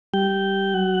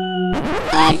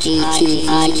What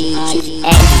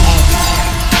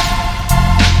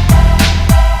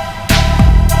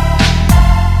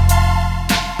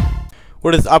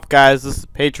is up, guys? This is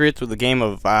Patriots with a game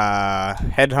of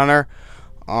Headhunter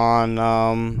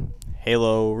on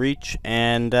Halo Reach,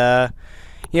 and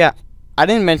yeah, I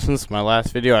didn't mention this in my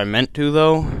last video. I meant to,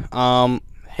 though.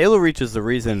 Halo Reach is the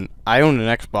reason I own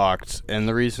an Xbox, and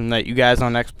the reason that you guys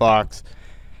on Xbox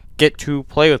get to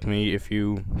play with me if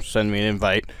you send me an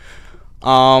invite.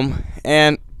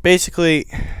 And basically,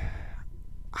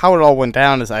 how it all went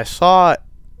down is I saw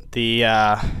the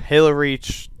Halo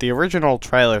Reach, the original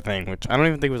trailer thing, which I don't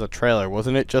even think was a trailer.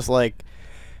 Wasn't it just like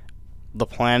the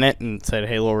planet and said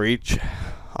Halo Reach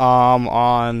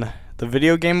on the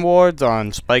Video Game Awards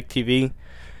on Spike TV,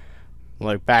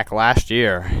 like back last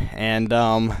year? And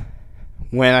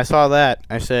when I saw that,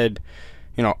 I said,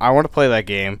 you know, I want to play that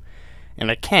game, and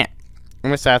I can't.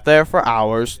 And I sat there for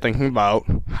hours thinking about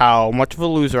how much of a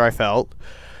loser I felt,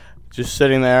 just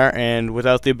sitting there and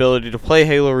without the ability to play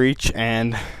Halo Reach,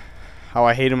 and how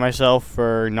I hated myself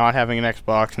for not having an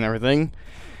Xbox and everything.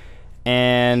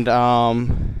 And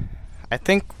I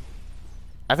think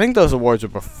those awards were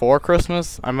before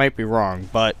Christmas. I might be wrong,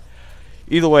 but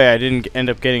either way, I didn't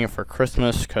end up getting it for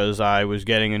Christmas because I was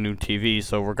getting a new TV.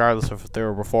 So regardless of if they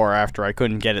were before or after, I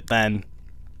couldn't get it then.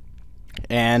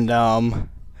 And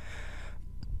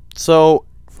so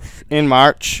in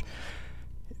March,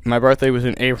 my birthday was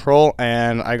in April,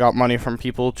 and I got money from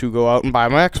people to go out and buy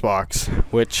my Xbox,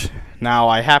 which now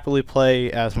I happily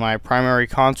play as my primary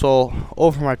console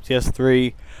over my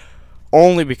PS3,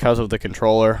 only because of the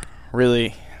controller.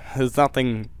 Really, there's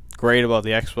nothing great about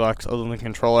the Xbox other than the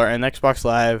controller, and Xbox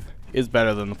Live is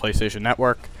better than the PlayStation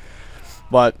Network,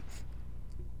 but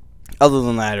other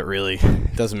than that, it really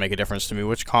doesn't make a difference to me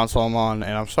which console I'm on.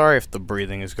 And I'm sorry if the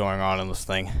breathing is going on in this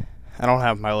thing. I don't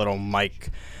have my little mic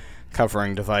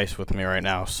covering device with me right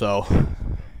now, so you're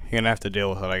gonna have to deal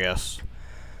with it, I guess.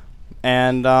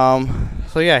 And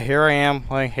so yeah, here I am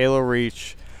playing Halo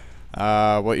Reach,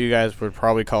 what you guys would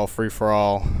probably call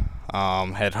free-for-all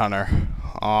Headhunter,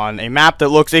 on a map that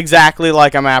looks exactly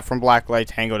like a map from Blacklight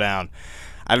Tango Down.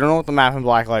 I don't know what the map in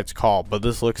Blacklight's called, but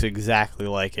this looks exactly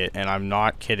like it, and I'm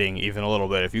not kidding even a little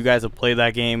bit. If you guys have played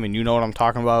that game and you know what I'm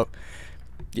talking about,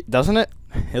 doesn't it?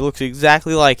 It looks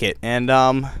exactly like it. And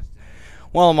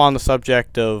while I'm on the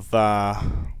subject of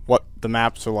what the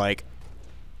maps are like,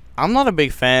 I'm not a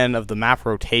big fan of the map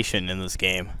rotation in this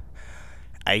game.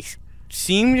 I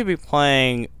seem to be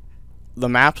playing the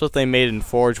maps that they made in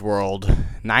Forge World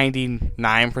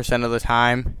 99% of the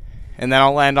time, and then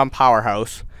I'll land on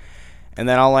Powerhouse, and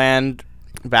then I'll land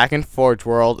back in Forge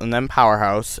World, and then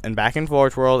Powerhouse, and back in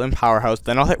Forge World and Powerhouse.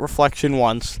 Then I'll hit Reflection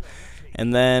once,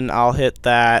 and then I'll hit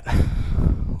that.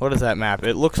 What is that map?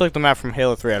 It looks like the map from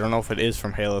Halo 3. I don't know if it is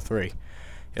from Halo 3.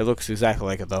 It looks exactly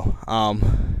like it, though.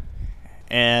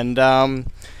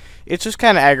 It's just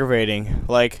kind of aggravating.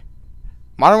 Like,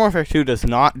 Modern Warfare 2 does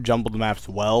not jumble the maps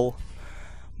well,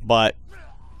 but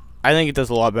I think it does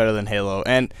a lot better than Halo.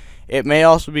 And it may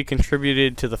also be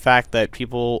contributed to the fact that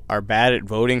people are bad at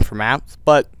voting for maps,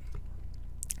 but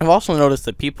I've also noticed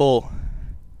that people,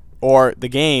 or the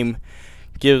game,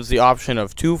 gives the option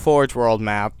of 2 Forge World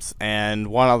maps and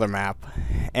 1 other map,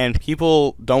 and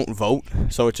people don't vote,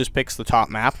 so it just picks the top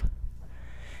map.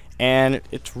 And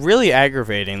it's really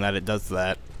aggravating that it does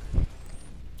that.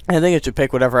 I think it should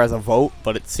pick whatever has a vote,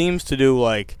 but it seems to do,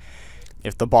 like,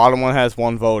 if the bottom one has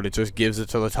 1 vote, it just gives it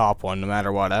to the top one no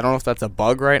matter what. I don't know if that's a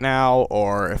bug right now,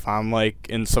 or if I'm, like,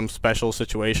 in some special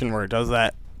situation where it does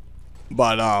that.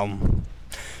 But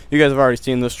you guys have already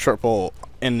seen this triple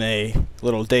in a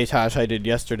little datage I did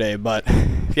yesterday, but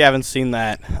if you haven't seen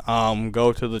that,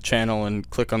 go to the channel and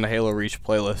click on the Halo Reach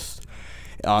playlist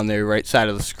on the right side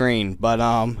of the screen. But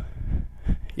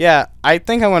yeah, I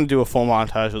think I want to do a full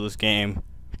montage of this game,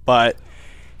 but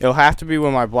it'll have to be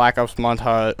when my Black Ops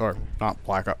montage, or not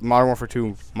Black Ops, Modern Warfare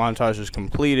 2 montage is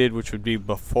completed, which would be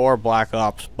before Black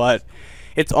Ops, but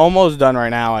it's almost done right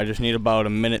now. I just need about a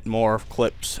minute more of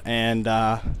clips, and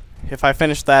if I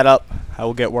finish that up, I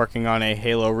will get working on a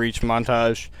Halo Reach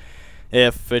montage.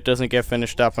 If it doesn't get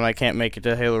finished up and I can't make it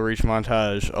to Halo Reach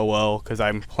montage, oh well, because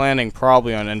I'm planning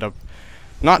probably on end up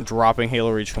not dropping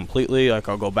Halo Reach completely, like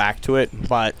I'll go back to it,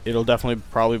 but it'll definitely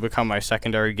probably become my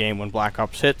secondary game when Black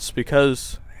Ops hits,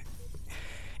 because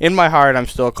in my heart I'm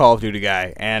still a Call of Duty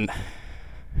guy, and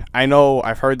I know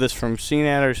I've heard this from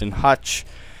CNANers and Hutch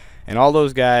and all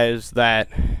those guys that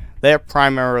they're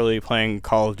primarily playing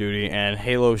Call of Duty, and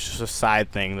Halo is just a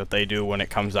side thing that they do when it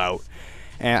comes out.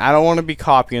 And I don't want to be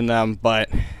copying them,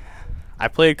 but I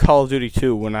played Call of Duty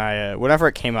 2 when whenever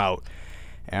it came out,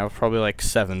 and I was probably like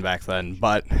 7 back then.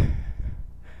 But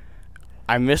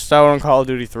I missed out on Call of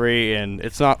Duty 3, and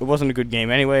it wasn't a good game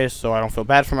anyways, so I don't feel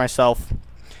bad for myself.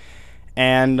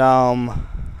 And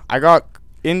I got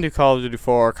into Call of Duty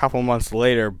 4 a couple months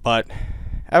later, but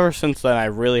ever since then I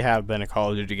really have been a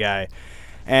Call of Duty guy.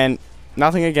 And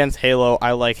nothing against Halo,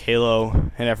 I like Halo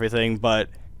and everything, but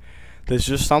there's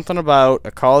just something about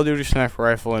a Call of Duty sniper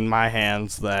rifle in my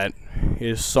hands that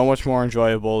is so much more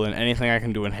enjoyable than anything I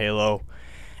can do in Halo.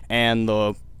 And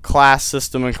the class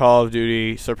system in Call of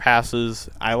Duty surpasses.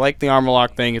 I like the armor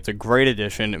lock thing. It's a great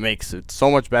addition. It makes it so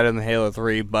much better than Halo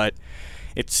 3, but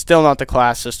it's still not the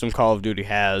class system Call of Duty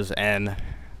has, and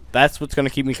that's what's going to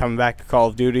keep me coming back to Call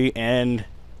of Duty. And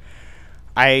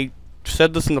I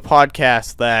said this in the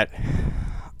podcast that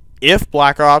if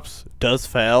Black Ops does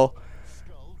fail,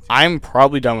 I'm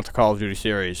probably done with the Call of Duty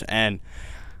series. And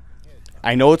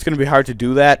I know it's going to be hard to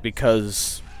do that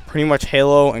because pretty much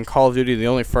Halo and Call of Duty are the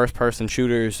only first-person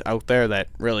shooters out there that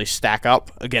really stack up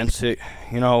against it,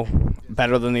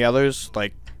 better than the others.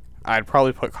 Like, I'd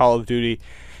probably put Call of Duty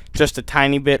just a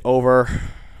tiny bit over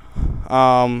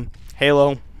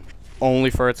Halo, only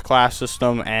for its class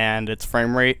system and its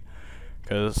frame rate,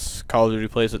 because Call of Duty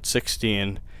plays at 60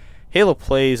 and Halo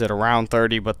plays at around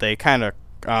 30, but they kind of,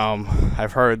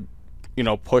 I've heard,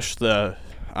 push the,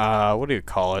 what do you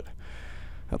call it?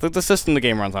 I think the system the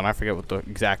game runs on, I forget what the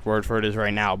exact word for it is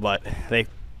right now, but they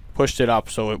pushed it up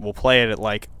so it will play it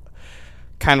at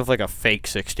kind of like a fake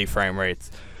 60 frame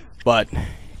rates. But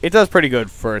it does pretty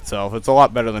good for itself. It's a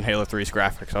lot better than Halo 3's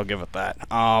graphics, I'll give it that.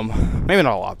 Maybe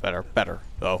not a lot better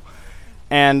though.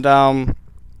 And I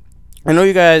know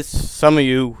you guys, some of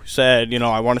you said,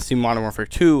 I want to see Modern Warfare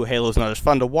 2. Halo's not as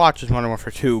fun to watch as Modern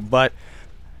Warfare 2, but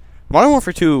Modern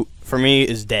Warfare 2 for me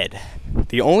is dead.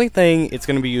 The only thing it's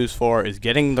going to be used for is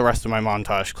getting the rest of my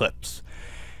montage clips.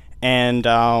 And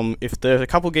if there's a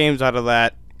couple games out of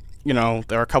that,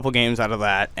 there are a couple games out of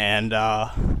that. And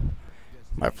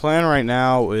my plan right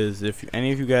now is if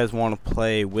any of you guys want to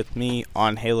play with me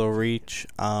on Halo Reach,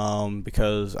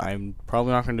 because I'm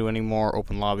probably not going to do any more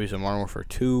open lobbies in Modern Warfare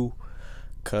 2,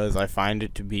 because I find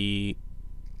it to be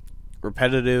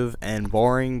repetitive and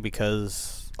boring,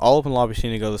 because all open lobbies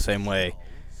seem to go the same way.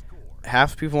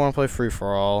 Half the people want to play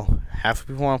free-for-all, half the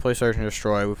people want to play search and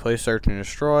destroy. We play search and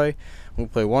destroy, we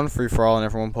play one free-for-all, and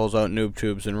everyone pulls out noob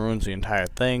tubes and ruins the entire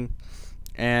thing.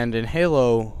 And in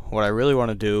Halo, what I really want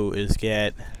to do is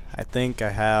get, I think I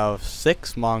have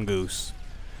 6 mongoose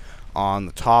on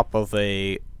the top of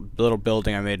a little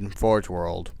building I made in Forge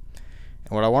World.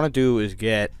 And what I want to do is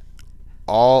get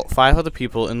all 5 other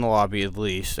people in the lobby at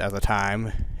least at the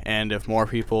time, and if more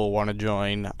people want to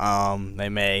join, they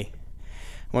may.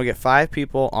 I'm going to get 5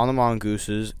 people on the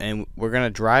mongooses, and we're going to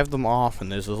drive them off, and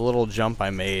there's this little jump I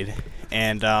made,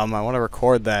 and I want to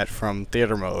record that from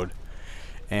theater mode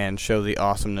and show the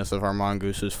awesomeness of our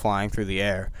mongooses flying through the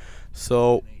air.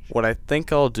 So what I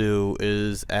think I'll do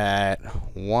is at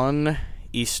 1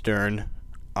 Eastern,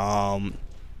 that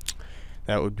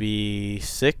would be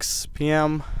 6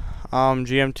 p.m.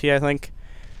 GMT, I think.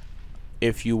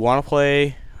 If you want to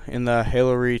play in the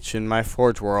Halo Reach in my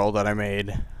Forge World that I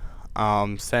made,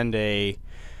 send a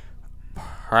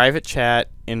private chat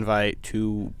invite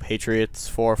to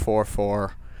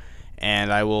Patriots444,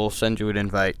 and I will send you an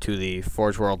invite to the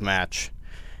Forge World match,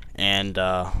 and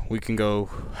we can go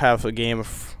have a game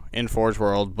in Forge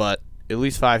World, but at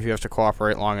least 5 of you have to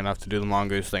cooperate long enough to do the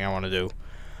mongoose thing I want to do,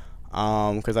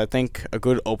 because I think a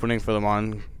good opening for the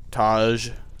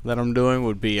montage that I'm doing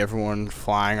would be everyone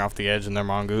flying off the edge in their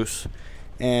mongoose.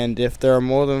 And if there are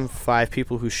more than 5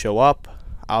 people who show up,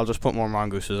 I'll just put more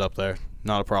mongooses up there.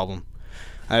 Not a problem.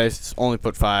 I just only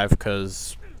put 5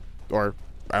 or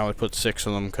I only put 6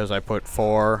 of them because I put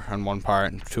 4 on one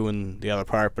part and 2 in the other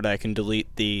part, but I can delete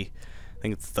I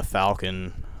think it's the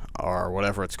Falcon or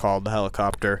whatever it's called, the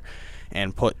helicopter,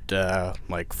 and put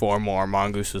 4 more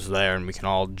mongooses there, and we can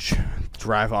all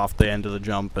drive off the end of the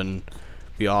jump and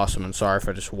be awesome. And sorry if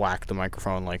I just whacked the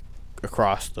microphone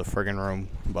across the friggin' room,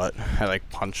 but I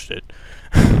punched it.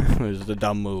 It was a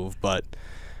dumb move, but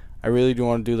I really do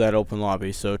want to do that open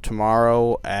lobby. So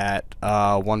tomorrow at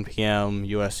 1 p.m.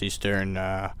 US Eastern,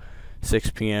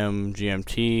 6 p.m.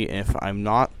 GMT. If I'm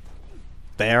not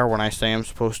there when I say I'm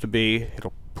supposed to be,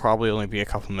 it'll probably only be a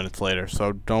couple minutes later.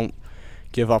 So don't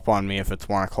give up on me if it's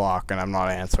 1 o'clock and I'm not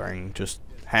answering. Just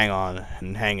hang on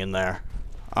and hang in there.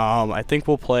 I think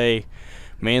we'll play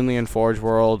mainly in Forge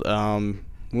World.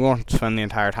 We won't spend the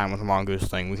entire time with the mongoose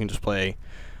thing. We can just play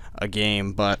a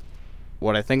game, but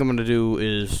what I think I'm going to do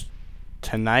is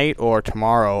tonight or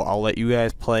tomorrow I'll let you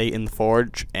guys play in the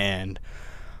Forge, and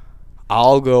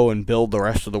I'll go and build the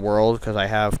rest of the world, because I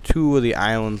have 2 of the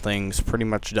island things pretty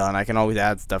much done. I can always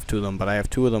add stuff to them, but I have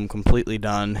 2 of them completely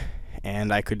done,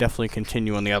 and I could definitely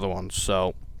continue on the other ones,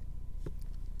 so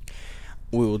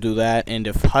we will do that. And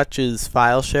if Hutch's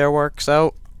file share works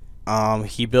out,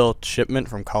 he built Shipment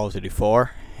from Call of Duty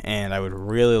 4, and I would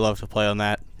really love to play on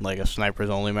that, like a snipers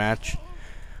only match,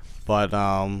 but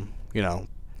you know,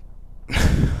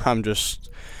 I'm just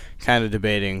kind of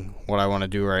debating what I want to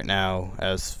do right now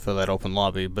as for that open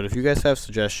lobby. But if you guys have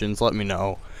suggestions, let me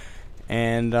know.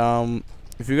 And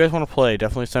if you guys want to play,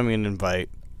 definitely send me an invite,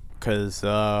 because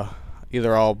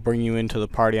either I'll bring you into the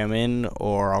party I'm in,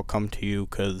 or I'll come to you,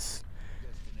 because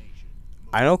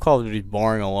I know Call of Duty's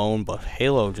boring alone, but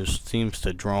Halo just seems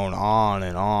to drone on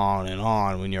and on and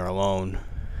on when you're alone.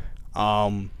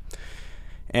 And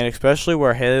especially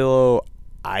where Halo,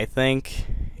 I think,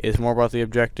 is more about the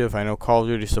objective. I know Call of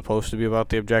Duty is supposed to be about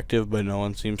the objective, but no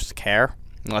one seems to care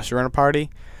unless you're in a party.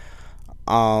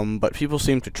 But people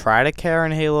seem to try to care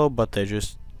in Halo, but they're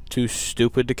just too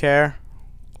stupid to care.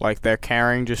 Like, their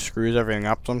caring just screws everything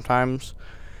up sometimes.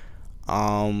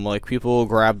 Like, people will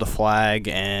grab the flag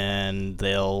and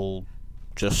they'll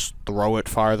just throw it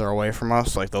farther away from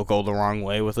us. Like, they'll go the wrong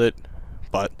way with it,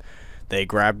 but they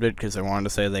grabbed it because they wanted to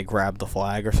say they grabbed the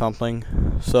flag or something.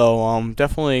 So,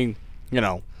 definitely, you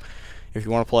know, if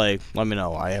you want to play, let me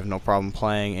know. I have no problem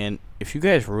playing. And if you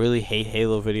guys really hate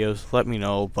Halo videos, let me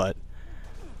know. But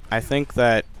I think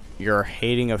that your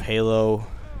hating of Halo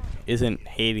isn't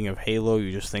hating of Halo.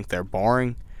 You just think they're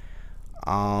boring.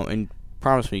 And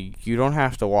promise me, you don't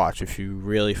have to watch if you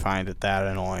really find it that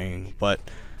annoying. But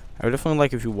I would definitely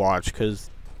like if you watch, because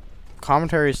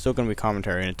commentary is still going to be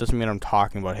commentary. And it doesn't mean I'm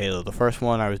talking about Halo. The first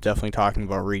one, I was definitely talking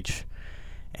about Reach,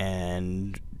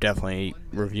 and definitely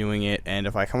reviewing it, and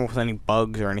if I come up with any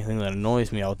bugs or anything that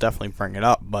annoys me, I'll definitely bring it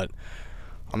up, but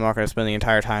I'm not going to spend the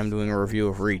entire time doing a review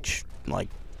of Reach like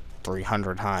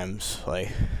 300 times.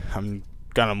 Like, I'm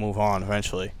gonna move on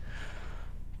eventually.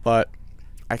 But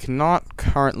I cannot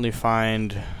currently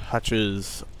find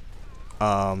Hutch's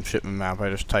shipment map. I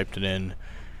just typed it in,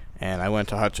 and I went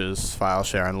to Hutch's file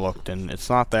share and looked, and it's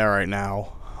not there right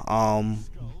now.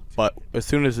 But as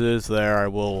soon as it is there, I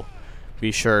will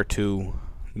be sure to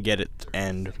get it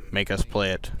and make us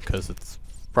play it, because it's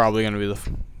probably going to be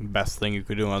the best thing you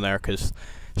could do on there, because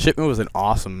Shipment was an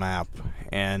awesome map,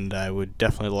 and I would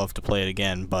definitely love to play it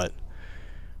again, but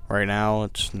right now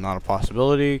it's not a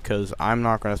possibility, because I'm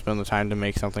not going to spend the time to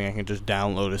make something I can just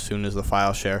download as soon as the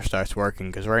file share starts working,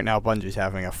 because right now Bungie's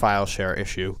having a file share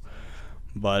issue.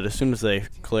 But as soon as they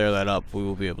clear that up, we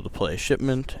will be able to play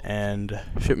Shipment, and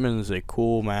Shipment is a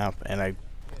cool map, and I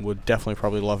would definitely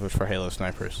probably love it for Halo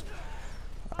snipers.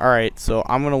 Alright, so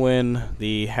I'm going to win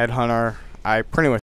the Headhunter. I pretty much